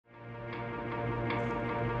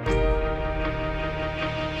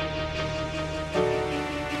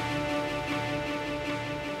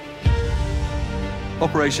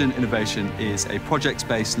Operation Innovation is a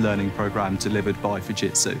project-based learning program delivered by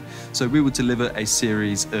Fujitsu. So we will deliver a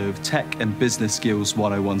series of tech and business skills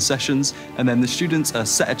 101 sessions, and then the students are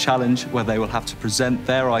set a challenge where they will have to present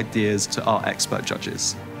their ideas to our expert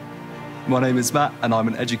judges. My name is Matt, and I'm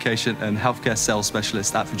an education and healthcare sales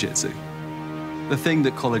specialist at Fujitsu. The thing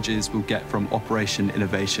that colleges will get from Operation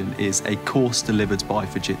Innovation is a course delivered by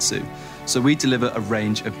Fujitsu. So we deliver a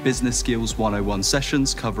range of business skills 101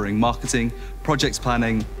 sessions covering marketing, project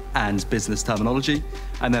planning, and business terminology.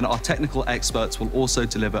 And then our technical experts will also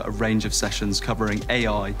deliver a range of sessions covering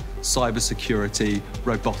AI, cybersecurity,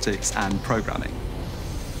 robotics, and programming.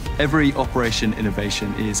 Every Operation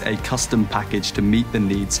Innovation is a custom package to meet the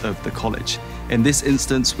needs of the college. In this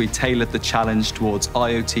instance, we tailored the challenge towards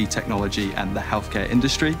IoT technology and the healthcare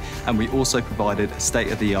industry, and we also provided a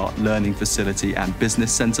state-of-the-art learning facility and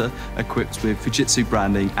business center equipped with Fujitsu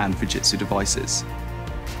branding and Fujitsu devices.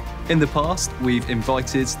 In the past, we've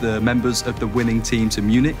invited the members of the winning team to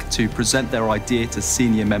Munich to present their idea to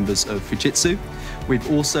senior members of Fujitsu. We've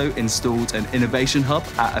also installed an innovation hub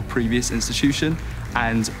at a previous institution,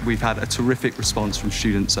 and we've had a terrific response from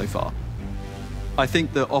students so far. I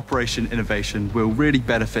think that Operation Innovation will really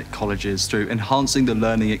benefit colleges through enhancing the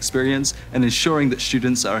learning experience and ensuring that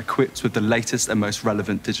students are equipped with the latest and most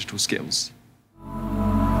relevant digital skills.